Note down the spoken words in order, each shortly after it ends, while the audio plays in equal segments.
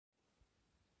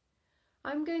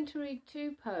I'm going to read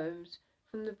two poems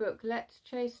from the book Let's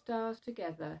Chase Stars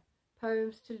Together,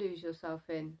 Poems to Lose Yourself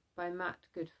In by Matt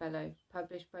Goodfellow,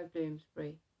 published by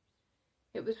Bloomsbury.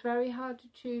 It was very hard to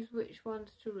choose which ones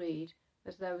to read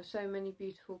as there were so many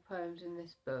beautiful poems in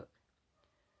this book.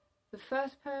 The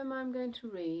first poem I'm going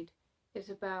to read is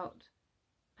about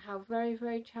how very,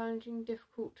 very challenging,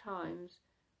 difficult times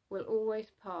will always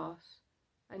pass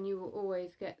and you will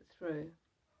always get through.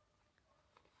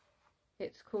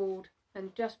 It's called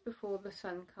And Just Before the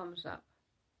Sun Comes Up.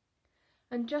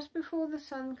 And just before the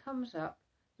sun comes up,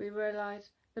 we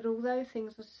realise that although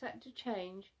things are set to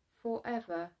change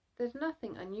forever, there's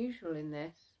nothing unusual in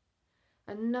this,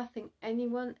 and nothing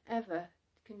anyone ever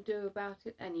can do about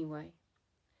it anyway.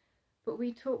 But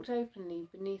we talked openly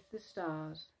beneath the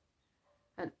stars,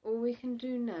 and all we can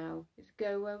do now is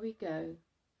go where we go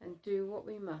and do what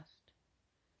we must.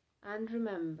 And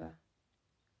remember,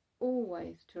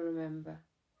 always to remember,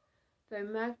 though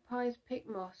magpies pick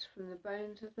moss from the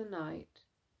bones of the night,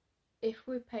 if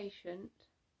we're patient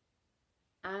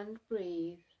and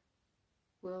breathe,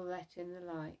 we'll let in the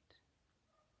light.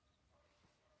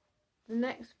 The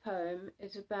next poem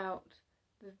is about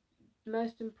the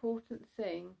most important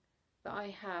thing that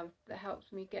I have that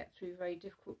helps me get through very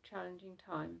difficult, challenging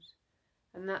times,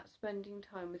 and that's spending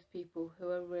time with people who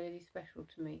are really special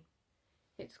to me.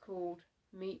 It's called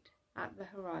Meet at the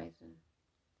Horizon.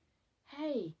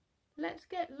 Hey, let's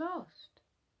get lost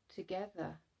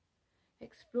together.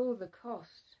 Explore the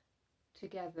coast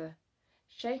together.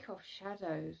 Shake off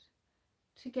shadows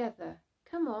together.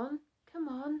 Come on,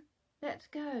 let's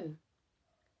go.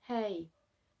 Hey,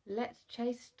 let's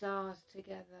chase stars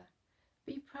together.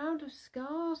 Be proud of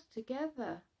scars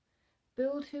together.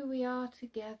 Build who we are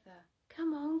together.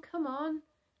 Come on,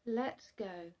 let's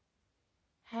go.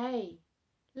 Hey,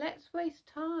 let's waste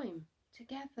time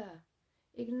together.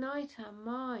 Ignite our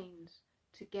minds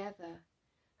together.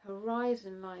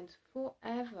 Horizon lines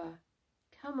forever.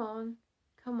 Come on,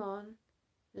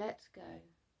 let's go.